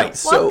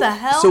 What the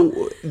hell?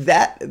 So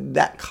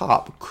that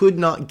cop could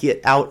not get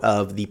out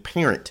of the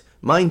parent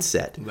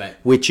mindset,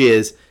 which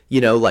is...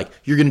 like,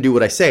 you're going to do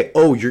what I say.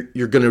 Oh,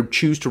 you're going to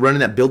choose to run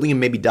in that building and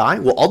maybe die?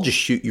 Well, I'll just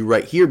shoot you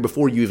right here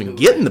before you even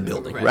get in the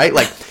building, right?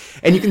 Like,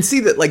 and you can see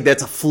that, like,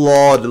 that's a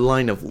flawed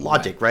line of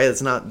logic, right?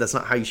 That's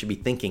not how you should be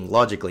thinking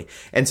logically.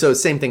 And so,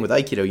 same thing with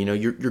Aikido.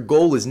 Your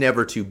goal is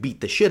never to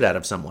beat the shit out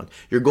of someone.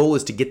 Your goal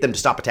is to get them to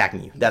stop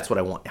attacking you. That's what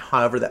I want.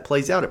 However that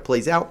plays out, it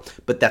plays out,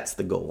 but that's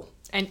the goal.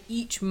 And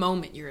each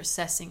moment you're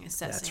assessing.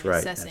 That's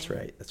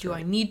right. Do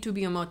I need to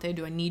be omote?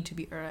 Do I need to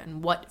be ura?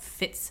 And what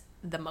fits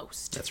the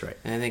most? That's right.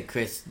 And I think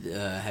Chris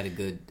had a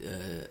good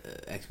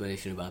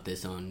explanation about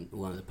this on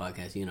one of the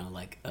podcasts.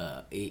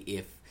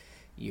 If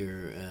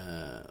you're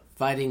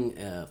fighting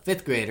a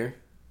fifth grader,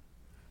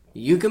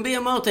 you can be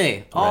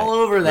omote all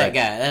over that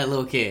guy, that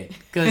little kid,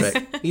 because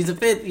he's a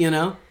fifth.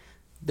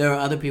 There are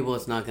other people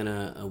it's not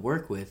gonna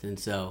work with, and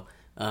so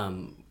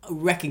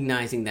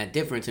recognizing that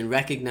difference and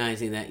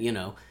recognizing that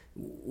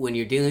when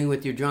you're dealing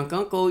with your drunk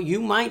uncle, you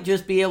might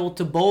just be able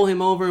to bowl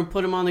him over and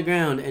put him on the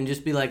ground and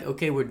just be like,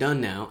 okay, we're done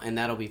now, and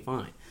that'll be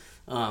fine.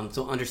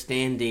 So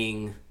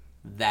understanding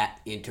that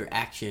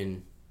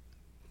interaction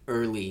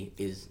early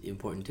is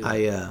important too.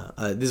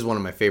 This is one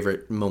of my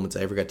favorite moments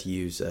I ever got to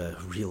use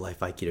real life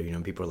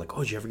Aikido. People are like,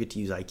 oh, did you ever get to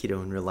use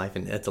Aikido in real life?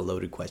 And that's a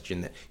loaded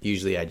question that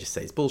usually I just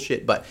say is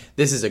bullshit. But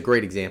this is a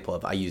great example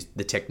of I used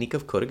the technique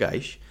of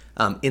Kodagaishi.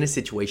 in a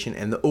situation,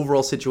 and the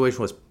overall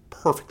situation was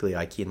perfectly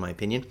Ike in my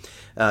opinion.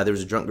 There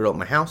was a drunk girl at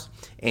my house,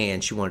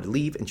 and she wanted to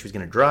leave, and she was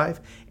going to drive,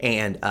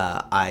 and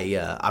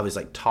I was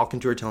like talking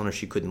to her, telling her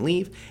she couldn't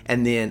leave,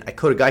 and then I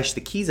kodageished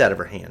the keys out of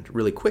her hand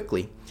really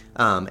quickly.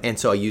 And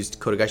so I used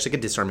Kodagaishi like a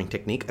disarming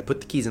technique. I put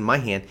the keys in my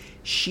hand.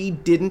 She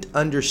didn't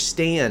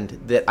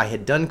understand that I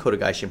had done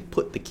Kodagaishi and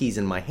put the keys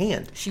in my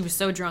hand. She was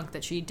so drunk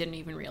that she didn't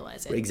even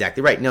realize it.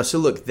 Exactly right. Now, so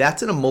look,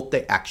 that's an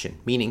emote action,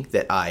 meaning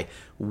that I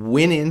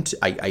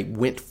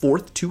went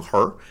forth to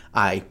her.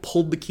 I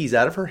pulled the keys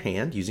out of her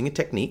hand using a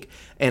technique,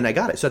 and I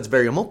got it. So that's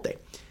very emote.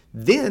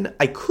 Then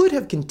I could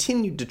have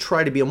continued to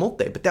try to be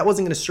emote, but that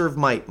wasn't going to serve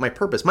my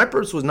purpose. My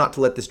purpose was not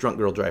to let this drunk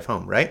girl drive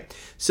home, right?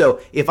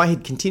 So if I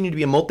had continued to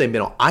be emote and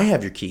been, I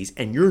have your keys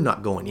and you're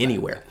not going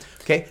anywhere.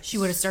 Okay. She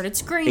would have started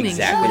screaming.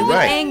 Exactly She would have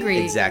right. been angry.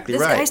 Exactly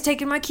this right. This guy's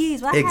taking my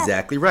keys. Wow.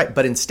 Exactly right.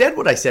 But instead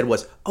what I said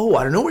was, I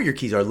don't know where your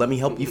keys are. Let me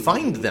help you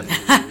find them.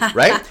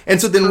 Right?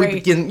 And so then we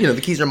begin,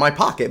 the keys are in my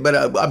pocket, but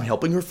I'm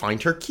helping her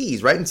find her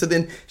keys, right? And so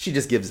then she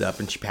just gives up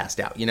and she passed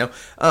out,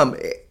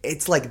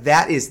 It's like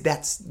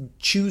that's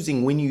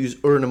choosing when you use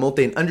an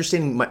emote and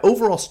understanding my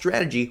overall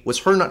strategy was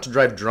her not to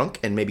drive drunk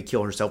and maybe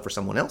kill herself or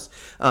someone else.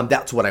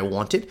 That's what I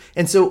wanted.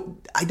 And so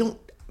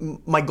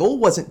my goal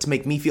wasn't to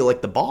make me feel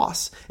like the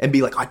boss and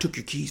be like, I took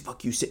your keys,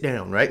 fuck you, sit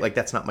down, right? Like,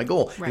 that's not my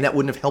goal. Right. And that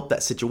wouldn't have helped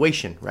that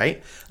situation,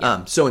 right?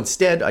 Yeah. So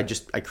instead,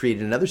 I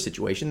created another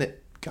situation that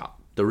got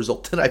the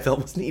result that I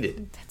felt was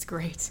needed. That's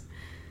great.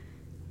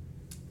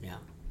 Yeah.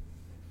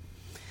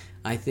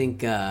 I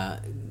think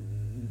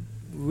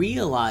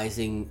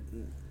realizing,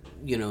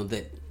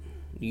 that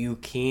you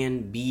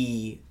can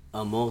be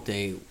a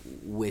multi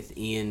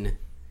within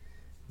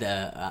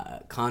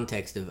the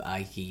context of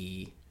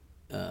Aiki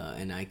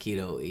and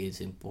Aikido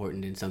is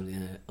important and something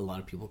that a lot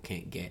of people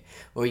can't get.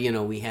 Or,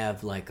 we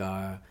have like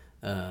our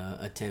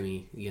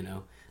Atemi,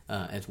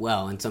 as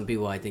well. And some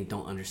people, I think,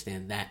 don't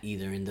understand that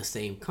either in the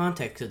same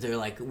context because they're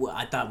like, well,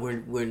 I thought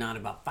we're not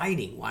about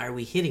fighting. Why are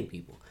we hitting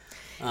people?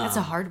 That's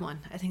a hard one.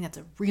 I think that's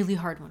a really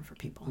hard one for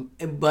people.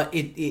 But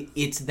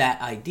it's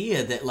that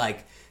idea that,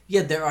 like,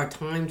 yeah, there are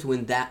times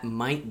when that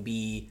might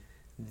be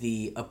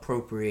the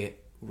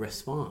appropriate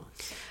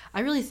response. I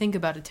really think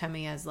about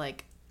Atemi as,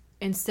 like,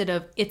 instead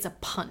of it's a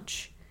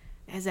punch,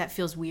 as that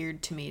feels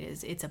weird to me.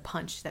 It's a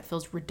punch that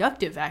feels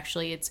reductive.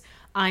 Actually, it's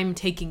I'm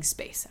taking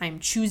space. I'm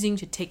choosing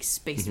to take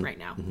space right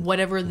now.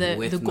 Whatever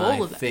the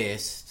goal of it.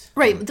 Fist,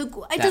 right? It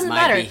doesn't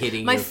matter.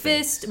 My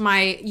fist,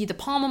 face. the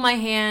palm of my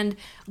hand,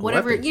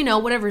 whatever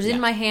whatever's in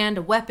my hand,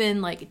 a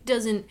weapon. Like it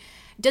doesn't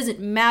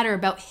matter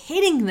about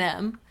hitting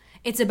them.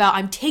 It's about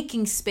I'm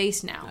taking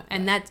space now,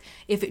 and that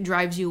if it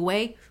drives you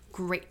away,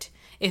 great.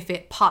 If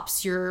it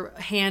pops your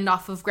hand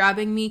off of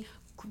grabbing me,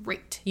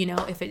 great.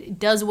 If it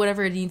does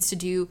whatever it needs to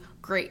do,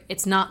 great.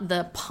 It's not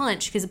the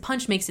punch, because the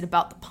punch makes it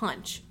about the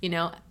punch.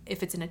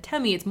 If it's an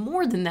Atemi, it's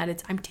more than that.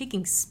 It's I'm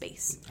taking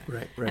space.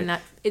 Right. And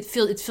that it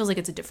feels like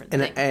it's a different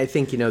thing. And I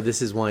think,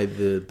 this is why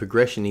the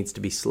progression needs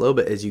to be slow,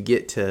 but as you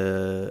get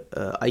to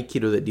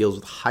Aikido that deals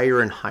with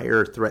higher and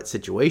higher threat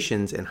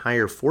situations and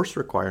higher force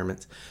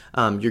requirements,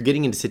 you're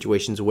getting into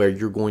situations where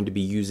you're going to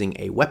be using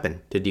a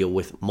weapon to deal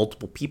with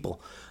multiple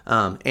people.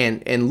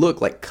 And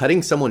look, like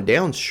cutting someone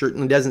down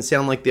certainly doesn't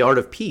sound like the art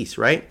of peace,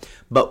 right?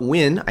 But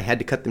when I had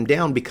to cut them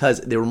down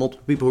because there were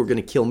multiple people who were going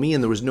to kill me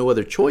and there was no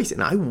other choice,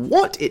 and I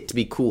want it to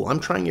be cool,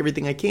 I'm trying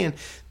everything I can,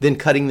 then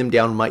cutting them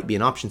down might be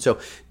an option. So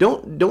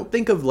don't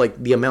think of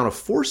like the amount of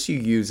force you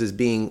use as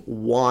being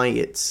why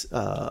it's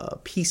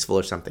peaceful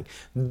or something.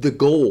 The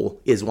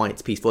goal is why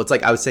it's peaceful. It's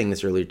like I was saying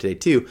this earlier today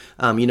too.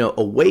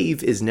 A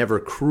wave is never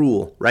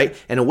cruel, right?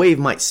 And a wave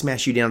might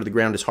smash you down to the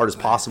ground as hard as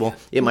possible.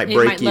 It might break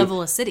you. It might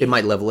level a city. It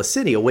might level a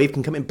city. A wave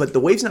can come in, but the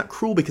wave's not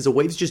cruel because a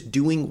wave's just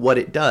doing what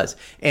it does.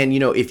 And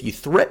if you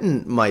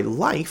threaten my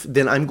life,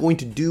 then I'm going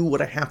to do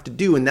what I have to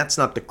do, and that's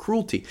not the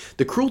cruelty.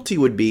 The cruelty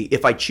would be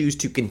if I choose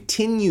to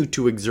continue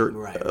to exert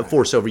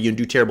force over you and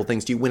do terrible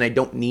things to you when I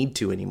don't need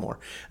to anymore.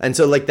 And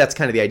so, like, that's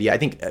kind of the idea. I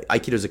think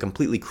Aikido is a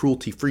completely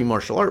cruelty-free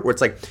martial art where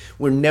it's like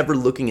we're never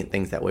looking at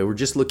things that way. We're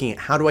just looking at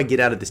how do I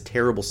get out of this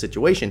terrible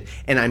situation,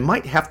 and I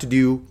might have to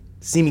do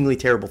seemingly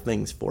terrible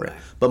things for it.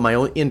 But my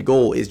own end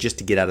goal is just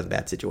to get out of the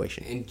bad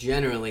situation. And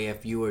generally,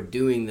 if you are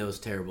doing those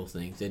terrible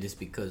things, it is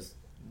because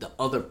the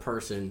other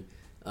person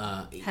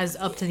has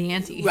up to the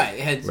ante.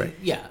 Right.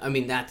 Yeah, I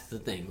mean, that's the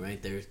thing, right?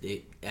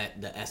 The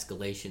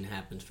escalation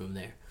happens from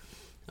there.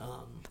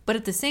 But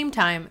at the same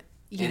time,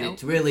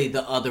 it's really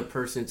the other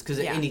person's, because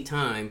at any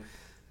time,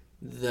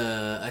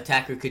 the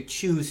attacker could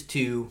choose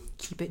to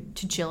keep it,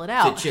 to chill it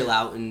out. To chill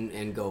out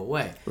and go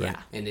away. Right.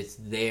 And it's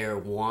their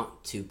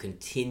want to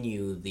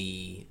continue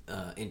the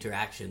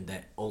interaction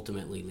that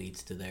ultimately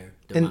leads to their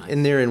demise.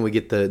 And therein we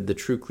get the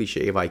true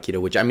cliche of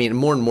Aikido, which, I mean,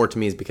 more and more to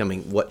me is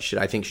becoming what should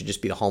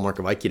just be the hallmark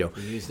of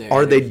Aikido.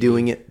 Are they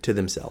doing it to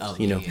themselves?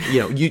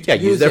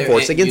 Use their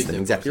force against them.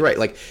 Exactly right.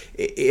 Like,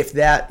 if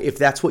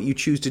that's what you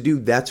choose to do,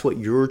 that's what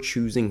you're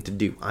choosing to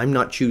do. I'm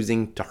not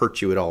choosing to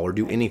hurt you at all or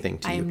do anything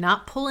to you. I am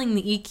not pulling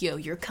the Ikkyo.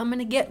 You're coming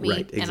to get me.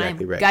 Right,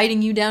 exactly and I'm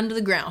guiding you down to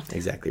the ground.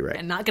 Exactly right.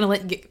 And not going to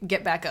let you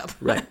get back up.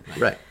 Right.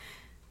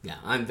 Yeah,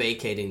 I'm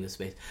vacating the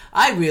space.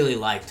 I really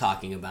like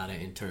talking about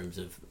it in terms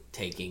of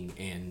taking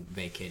and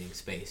vacating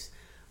space.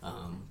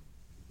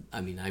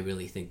 I mean, I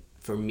really think,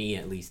 for me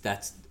at least,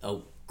 that's a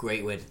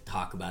great way to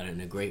talk about it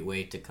and a great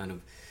way to kind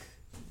of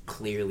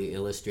clearly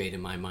illustrate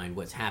in my mind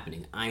what's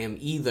happening. I am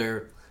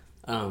either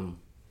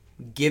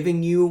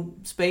giving you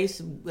space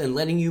and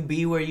letting you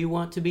be where you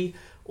want to be,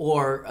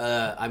 or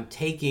I'm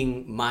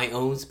taking my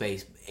own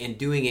space and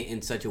doing it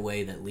in such a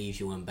way that leaves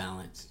you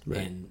unbalanced.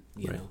 Right. And,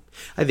 you know.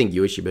 I think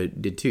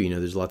Ueshiba did too. You know,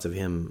 there's lots of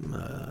him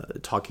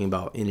talking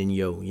about yin and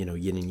yo, you know,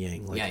 yin and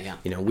yang. Like, Yeah.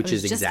 You know, which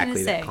is just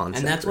exactly gonna that say. concept.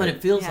 And that's what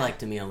it feels Yeah. like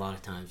to me a lot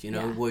of times, you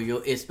know, Yeah. where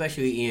you're,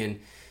 especially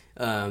in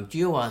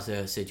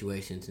Jiawaza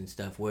situations and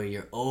stuff, where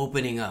you're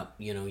opening up,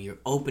 you know, you're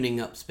opening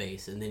up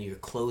space, and then you're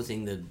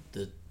closing the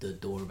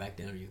door back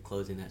down, or you're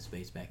closing that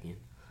space back in.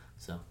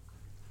 So,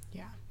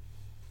 Yeah.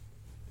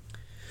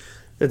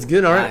 That's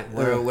good. All right.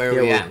 Where are we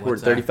at? We're at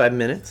What's 35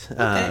 minutes.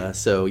 Okay.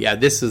 So, yeah,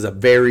 this is a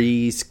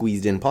very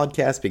squeezed in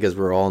podcast because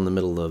we're all in the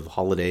middle of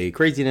holiday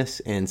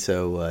craziness. And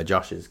so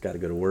Josh has got to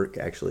go to work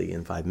actually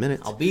in 5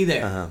 minutes. I'll be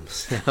there.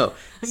 Good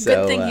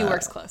thing he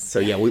works close. So,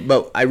 yeah,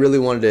 but I really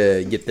wanted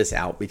to get this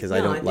out because I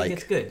No, don't think like.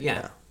 it's good.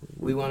 Yeah.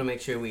 We want to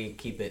make sure we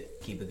keep it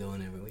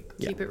going every week.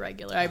 Keep it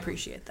regular. I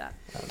appreciate that.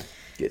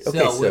 Good. So,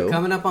 Okay, we're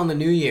coming up on the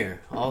new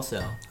year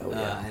also.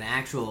 yeah. An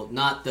actual,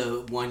 not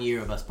the 1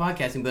 year of us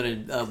podcasting, but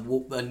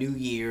a new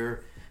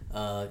year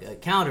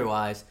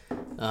calendar-wise.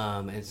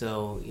 And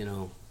so, you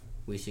know,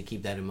 we should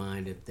keep that in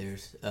mind if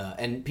there's...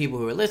 and people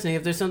who are listening,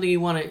 if there's something you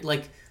want to,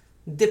 like,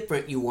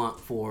 different you want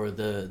for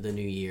the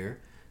new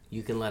year,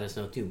 you can let us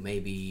know too.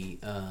 Maybe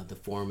the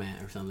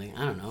format or something.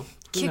 I don't know.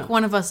 Who Kick knows?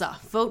 one of us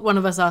off. Vote one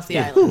of us off the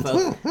island.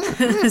 Vote.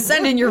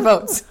 Send in your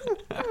votes.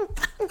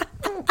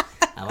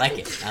 I like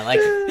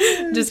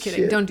it. Just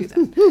kidding. Don't do that.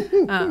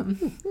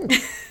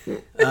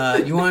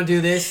 You want to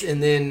do this,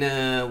 and then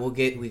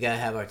we gotta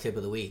have our tip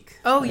of the week.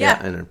 Oh, yeah.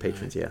 And our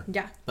patrons, yeah.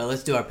 Yeah. But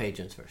let's do our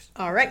patrons first.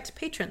 All right,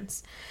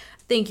 patrons.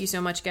 Thank you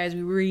so much, guys.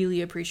 We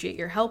really appreciate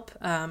your help,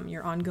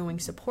 your ongoing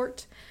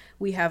support.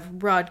 We have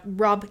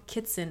Rob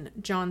Kitson,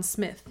 John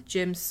Smith,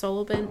 Jim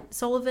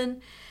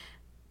Sullivan,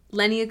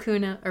 Lenny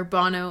Acuna,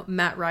 Urbano,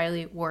 Matt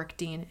Riley, Warwick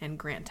Dean, and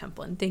Grant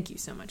Templin. Thank you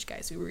so much,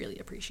 guys. We really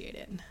appreciate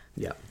it.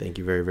 Yeah, thank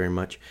you very, very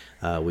much.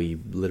 We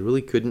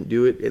literally couldn't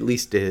do it, at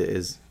least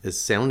as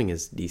sounding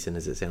as decent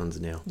as it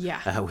sounds now.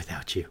 Yeah.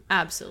 Without you.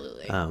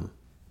 Absolutely.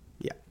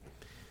 Yeah.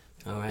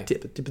 All right.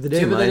 Tip of the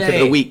day. Tip of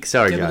the week.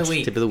 Sorry, Tip Josh. Of the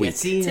week. Tip of the week. Yeah,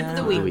 see, Tip of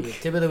the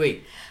week. Tip of the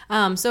week.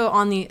 So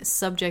on the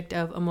subject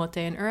of Omote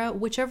and Ura,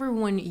 whichever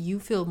one you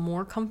feel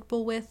more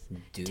comfortable with,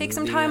 take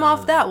some the time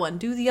other. off that one.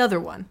 Do the other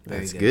one.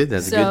 That's good.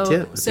 That's a good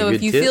tip. That's So a if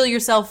good you tip. feel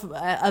yourself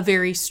a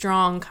very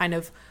strong kind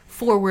of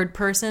forward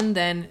person,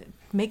 then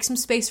make some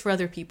space for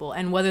other people.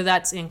 And whether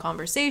that's in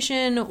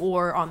conversation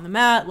or on the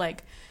mat,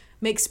 like,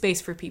 make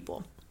space for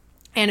people.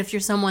 And if you're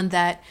someone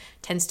that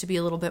tends to be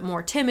a little bit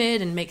more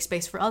timid and make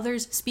space for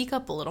others, speak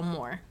up a little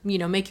more. You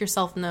know, make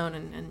yourself known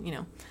and you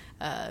know,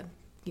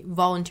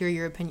 volunteer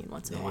your opinion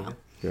once in a while.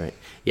 Right.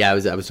 Yeah, I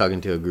was talking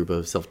to a group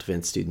of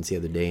self-defense students the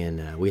other day,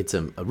 and we had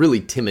a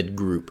really timid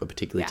group, a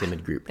particularly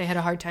timid group. They had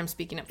a hard time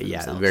speaking up for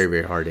themselves. Very,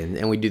 very hard.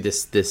 And we do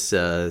this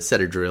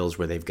set of drills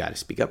where they've got to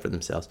speak up for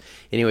themselves.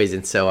 Anyways,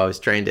 and so I was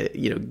trying to,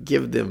 you know,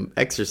 give them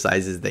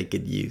exercises they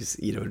could use,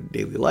 you know, in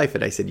daily life.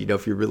 And I said, you know,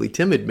 if you're really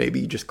timid,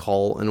 maybe you just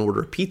call and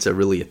order a pizza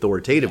really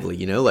authoritatively,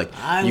 you know, like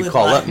you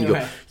call up and you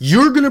go,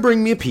 you're going to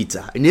bring me a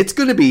pizza and it's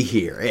going to be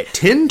here at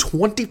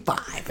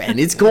 10:25 and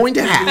it's going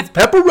to have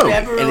pepperoni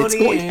and it's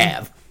going to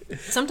have...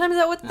 Sometimes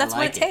that's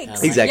what it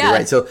takes. Exactly Yeah.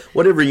 right. So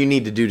whatever you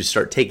need to do to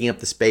start taking up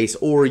the space,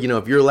 or, you know,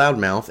 if you're a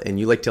loudmouth and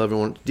you like to tell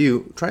everyone what to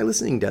do, try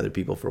listening to other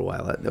people for a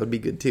while. That would be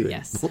good too.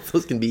 Yes. Both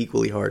those can be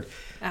equally hard.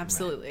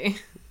 Absolutely.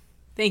 Right.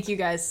 Thank you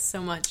guys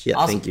so much. Yeah,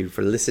 awesome. Thank you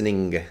for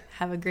listening.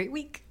 Have a great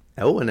week.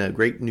 Oh, and a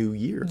great new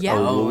year. Yeah.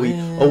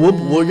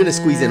 We're going to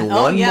squeeze in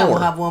one more. We'll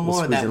have one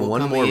more. We'll squeeze in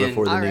one more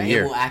before the new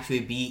year. It will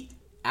actually be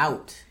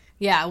out.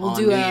 Yeah, we'll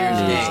do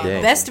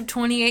a best of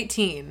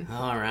 2018.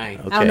 All right.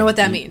 Okay. I don't know what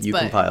that means. You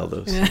but... compile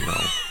those. No.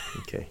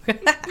 Okay.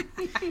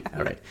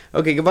 All right.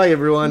 Okay, goodbye,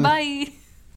 everyone. Bye.